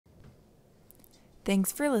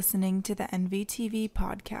Thanks for listening to the NVTV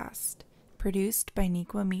Podcast, produced by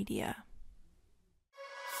Nequa Media.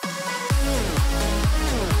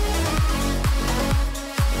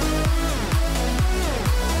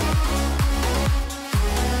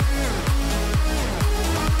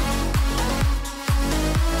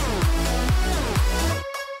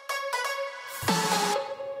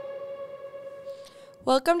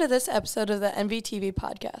 Welcome to this episode of the NVTV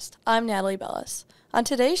Podcast. I'm Natalie Bellis. On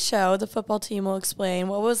today's show, the football team will explain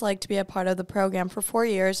what it was like to be a part of the program for 4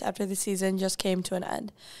 years after the season just came to an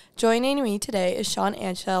end. Joining me today is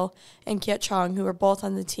Anshel and Kiet Troung, who are both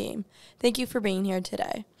on the team. Thank you for being here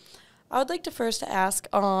today. I would like to first ask,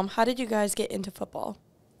 how did you guys get into football?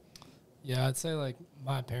 Yeah, I'd say,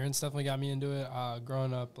 my parents definitely got me into it.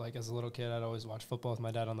 Growing up, as a little kid, I'd always watch football with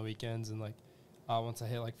my dad on the weekends, and, once I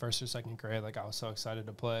hit, first or second grade, I was so excited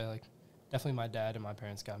to play. Definitely my dad and my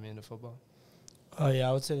parents got me into football. Oh, yeah,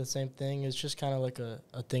 I would say the same thing. It's just kind of like a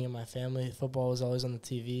thing in my family. Football was always on the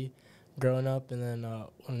TV growing up, and then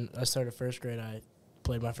when I started first grade, I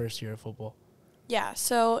played my first year of football. Yeah,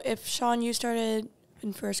 so if, Sean, you started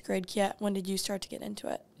in first grade, Kiet, when did you start to get into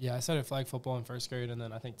it? Yeah, I started flag football in first grade, and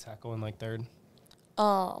then I think tackle in, third.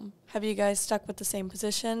 Have you guys stuck with the same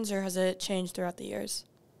positions, or has it changed throughout the years?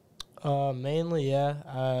 Mainly,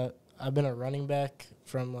 yeah. I've been a running back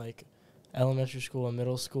from, elementary school and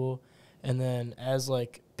middle school. And then as,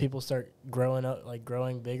 people start growing up,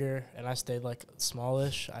 growing bigger, and I stayed,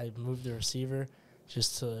 smallish, I moved to receiver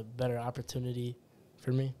just to better opportunity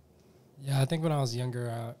for me. Yeah, I think when I was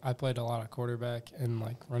younger, I played a lot of quarterback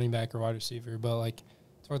and, running back or wide receiver. But,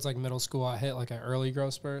 towards, middle school, I hit, an early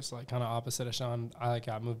growth spurt, so, kind of opposite of Sean. I,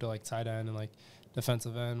 got moved to, tight end and,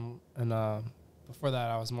 defensive end. And before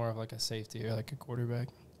that, I was more of, a safety or, a quarterback.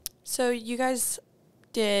 So you guys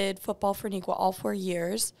did football for Nequa all 4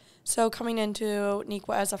 years. So coming into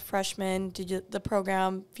Nequa as a freshman, did the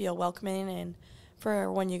program feel welcoming and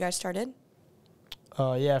for when you guys started?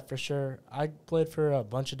 Yeah, for sure. I played for a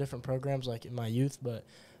bunch of different programs in my youth, but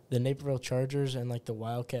the Naperville Chargers and the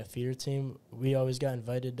Wildcat feeder team, we always got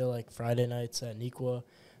invited to Friday nights at Nequa.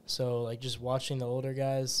 So just watching the older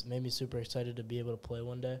guys made me super excited to be able to play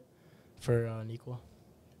one day for Nequa.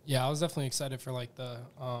 Yeah, I was definitely excited for the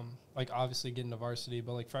obviously getting to varsity,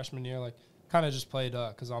 but freshman year, kind of just played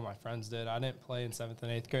because all my friends did. I didn't play in 7th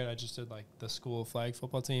and 8th grade. I just did the school flag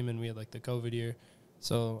football team, and we had the COVID year.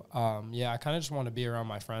 So yeah, I kind of just wanted to be around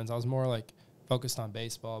my friends. I was more focused on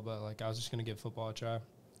baseball, but I was just gonna give football a try.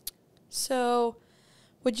 So,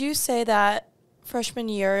 would you say that freshman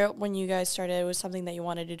year when you guys started was something that you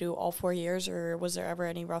wanted to do all 4 years, or was there ever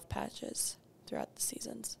any rough patches throughout the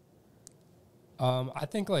seasons? I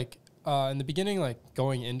think in the beginning,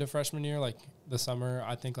 going into freshman year, the summer,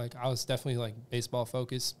 I think I was definitely baseball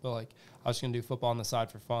focused, but I was just gonna do football on the side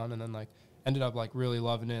for fun, and then ended up really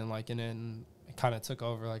loving it and liking it, and it kind of took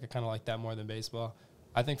over. I kind of like that more than baseball.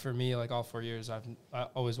 I think for me, all 4 years, I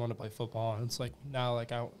always wanted to play football, and it's now I'm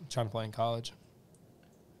trying to play in college.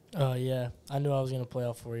 Yeah, I knew I was gonna play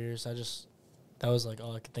all 4 years. That was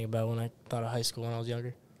all I could think about when I thought of high school when I was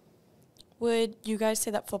younger. Would you guys say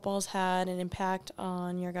that football's had an impact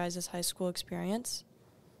on your guys' high school experience?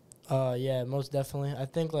 Yeah, most definitely. I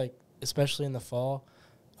think, especially in the fall,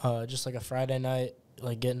 just a Friday night,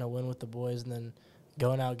 getting a win with the boys and then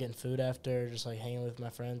going out getting food after, just, hanging with my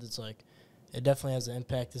friends, it's, it definitely has an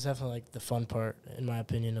impact. It's definitely, the fun part, in my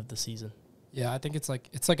opinion, of the season. Yeah, I think it's,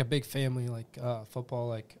 it's a big family,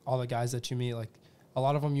 football, all the guys that you meet, a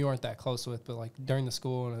lot of them you aren't that close with, but, during the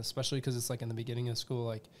school, and especially because it's, in the beginning of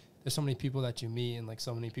school, there's so many people that you meet and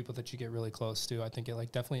so many people that you get really close to. I think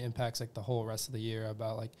it definitely impacts the whole rest of the year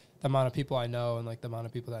about the amount of people I know and the amount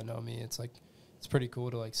of people that know me. It's it's pretty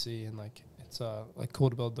cool to see, and it's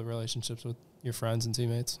cool to build the relationships with your friends and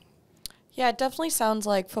teammates. Yeah, it definitely sounds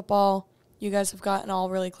like football. You guys have gotten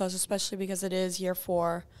all really close, especially because it is year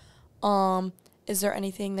 4. Is there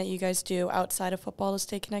anything that you guys do outside of football to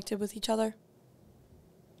stay connected with each other?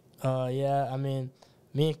 Yeah, I mean,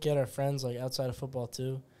 me and Kiet are friends outside of football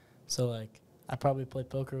too. So, I probably play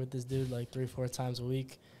poker with this dude 3-4 times a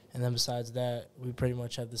week. And then besides that, we pretty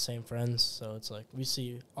much have the same friends. So, it's we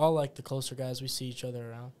see all, the closer guys, we see each other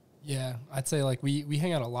around. Yeah, I'd say, we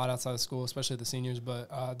hang out a lot outside of school, especially the seniors.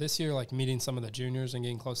 But this year, meeting some of the juniors and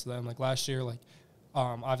getting close to them. Last year,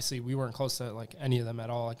 obviously we weren't close to, any of them at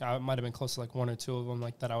all. I might have been close to, 1 or 2 of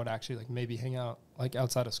them, that I would actually, maybe hang out,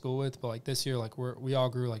 outside of school with. But, this year, we all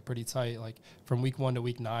grew, pretty tight. From week 1 to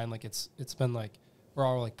week 9, it's been, we're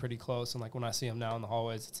all pretty close, and when I see them now in the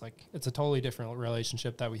hallways, it's it's a totally different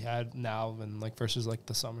relationship that we had now than versus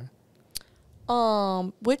the summer.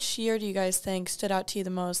 Which year do you guys think stood out to you the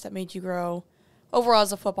most that made you grow overall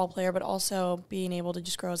as a football player, but also being able to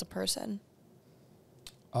just grow as a person?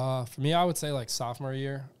 For me, I would say like sophomore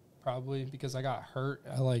year, probably, because I got hurt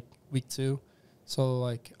at like week 2. So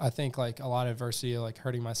like I think like a lot of adversity, like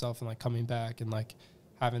hurting myself and like coming back and like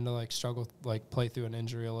having to like struggle, like play through an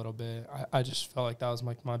injury a little bit. I just felt like that was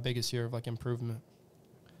like my biggest year of like improvement.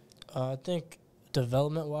 I think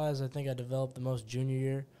development-wise, I think I developed the most junior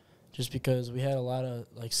year just because we had a lot of,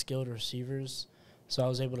 like, skilled receivers. So I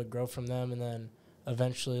was able to grow from them and then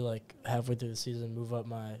eventually, like, halfway through the season, move up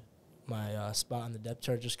my spot on the depth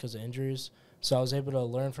chart just because of injuries. So I was able to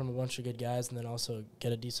learn from a bunch of good guys and then also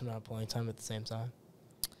get a decent amount of playing time at the same time.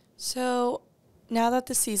 So now that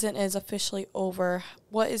the season is officially over,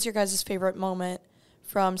 what is your guys' favorite moment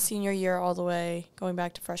from senior year all the way going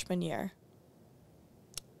back to freshman year?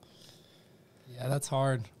 Yeah, that's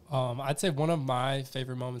hard. I'd say one of my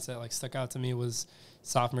favorite moments that like stuck out to me was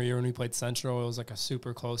sophomore year when we played Central. It was like a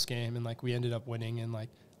super close game, and like we ended up winning and like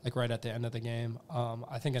right at the end of the game.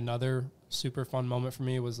 I think another super fun moment for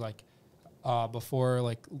me was like before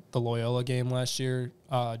like the Loyola game last year.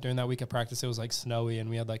 During that week of practice, it was like snowy, and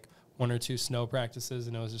we had like 1 or 2 snow practices,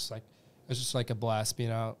 and it was just like a blast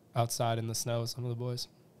being outside in the snow with some of the boys.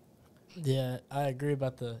 Yeah, I agree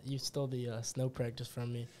about you stole the snow practice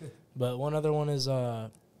from me. But one other one is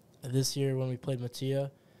this year when we played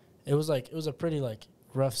Matia. It was a pretty like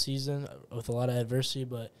rough season with a lot of adversity,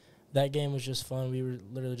 but that game was just fun. We were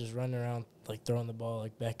literally just running around like throwing the ball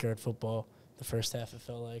like backyard football the first half, it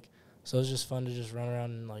felt like. So it was just fun to just run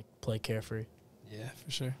around and like play carefree. Yeah,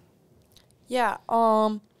 for sure. Yeah,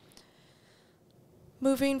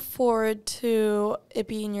 moving forward to it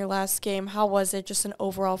being your last game, how was it just an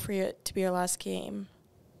overall for you to be your last game?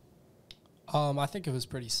 I think it was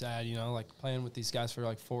pretty sad, like playing with these guys for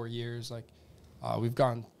like 4 years. Like we've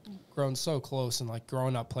grown so close, and like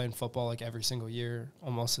growing up playing football like every single year,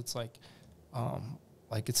 almost it's like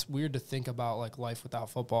it's weird to think about like life without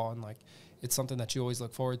football, and like it's something that you always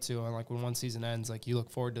look forward to. And like when one season ends, like you look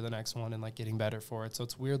forward to the next one and like getting better for it. So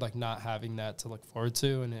it's weird like not having that to look forward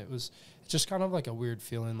to. And it's just kind of like a weird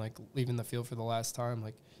feeling, like leaving the field for the last time.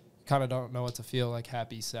 Like you kind of don't know what to feel, like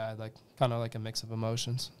happy, sad, like kind of like a mix of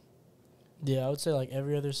emotions. Yeah, I would say like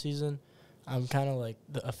every other season, I'm kind of like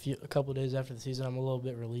a couple of days after the season, I'm a little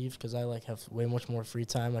bit relieved because I like have way much more free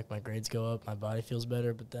time. Like my grades go up, my body feels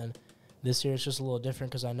better. But then this year it's just a little different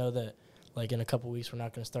because I know that like in a couple of weeks we're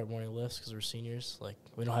not going to start morning lifts because we're seniors. Like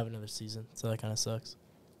we don't have another season, so that kind of sucks.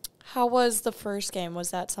 How was the first game?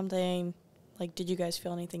 Was that something like did you guys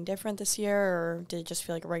feel anything different this year, or did it just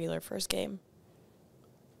feel like a regular first game?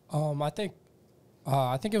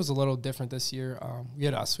 I think it was a little different this year. We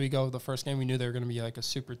had Oswego the first game. We knew they were going to be like a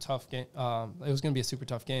super tough game. It was going to be a super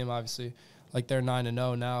tough game, obviously. Like they're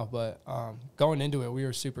 9-0 now, but going into it, we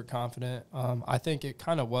were super confident. I think it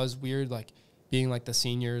kind of was weird, like being like the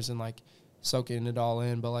seniors and like soaking it all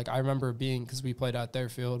in. But like I remember because we played out their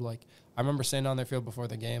field. Like I remember standing on their field before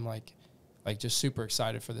the game, like just super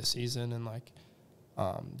excited for the season, and like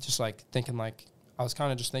just like thinking like I was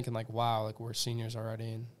kind of just thinking like wow, like we're seniors already,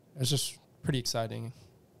 and it was just pretty exciting.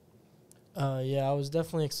 Yeah, I was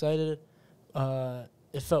definitely excited.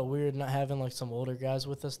 It felt weird not having like some older guys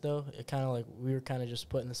with us though. It kind of like we were kind of just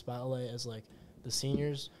put in the spotlight as like the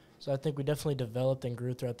seniors. So I think we definitely developed and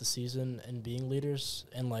grew throughout the season and being leaders.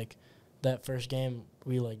 And like that first game,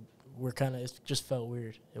 it just felt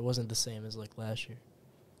weird. It wasn't the same as like last year.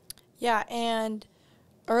 Yeah, and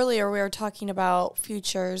earlier we were talking about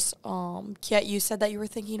futures. Kiet, you said that you were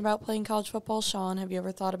thinking about playing college football. Sean, have you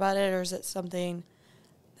ever thought about it, or is it something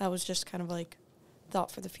that was just kind of like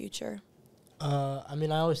thought for the future? I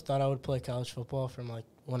mean, I always thought I would play college football from like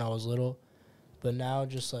when I was little, but now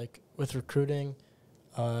just like with recruiting,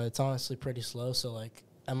 it's honestly pretty slow. So like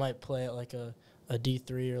I might play at like a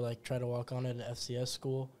D3 or like try to walk on at an FCS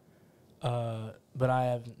school. But I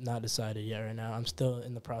have not decided yet right now. I'm still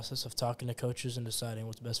in the process of talking to coaches and deciding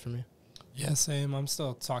what's best for me. Yeah, same. I'm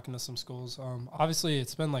still talking to some schools. Obviously,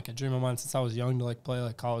 it's been like a dream of mine since I was young to like play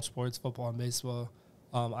like college sports, football and baseball.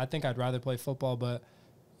 I think I'd rather play football, but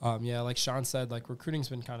yeah, like Sean said, like recruiting's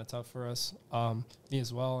been kind of tough for us, me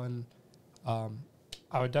as well. And I'm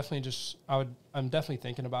definitely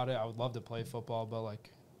thinking about it. I would love to play football, but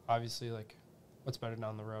like obviously, like what's better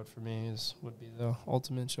down the road for me would be the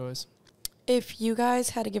ultimate choice. If you guys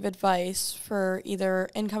had to give advice for either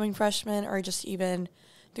incoming freshmen or just even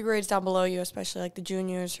the grades down below you, especially like the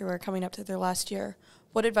juniors who are coming up to their last year,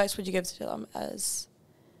 what advice would you give to them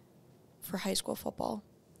for high school football?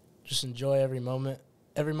 Just enjoy every moment.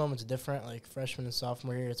 Every moment's different. Like freshman and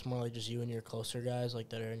sophomore year, it's more like just you and your closer guys like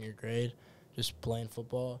that are in your grade, just playing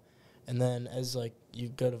football. And then as like you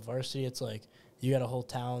go to varsity, it's like you got a whole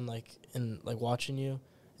town watching you,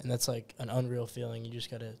 and that's like an unreal feeling. You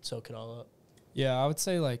just gotta soak it all up. Yeah, I would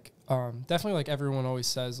say definitely like everyone always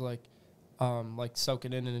says like soak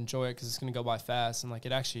it in and enjoy it because it's gonna go by fast, and like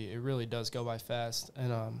it really does go by fast.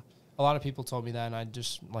 And a lot of people told me that, and I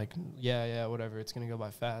just like yeah whatever, it's gonna go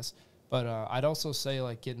by fast. But I'd also say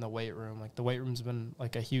like get in the weight room. Like the weight room's been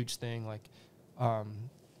like a huge thing. Like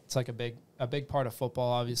it's like a big part of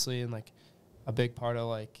football, obviously, and like a big part of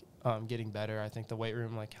like getting better. I think the weight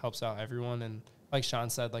room like helps out everyone, and like Sean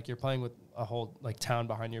said, like you're playing with a whole like town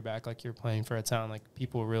behind your back. Like you're playing for a town. Like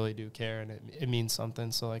people really do care, and it means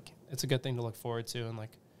something. So like it's a good thing to look forward to, and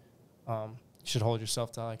like you should hold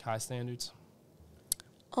yourself to like high standards.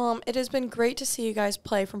 It has been great to see you guys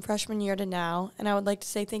play from freshman year to now, and I would like to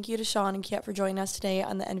say thank you to Sean and Kiet for joining us today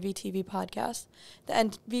on the NVTV Podcast. The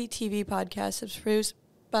NVTV Podcast is produced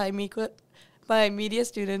by media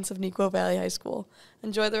students of Neuqua Valley High School.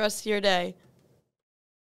 Enjoy the rest of your day.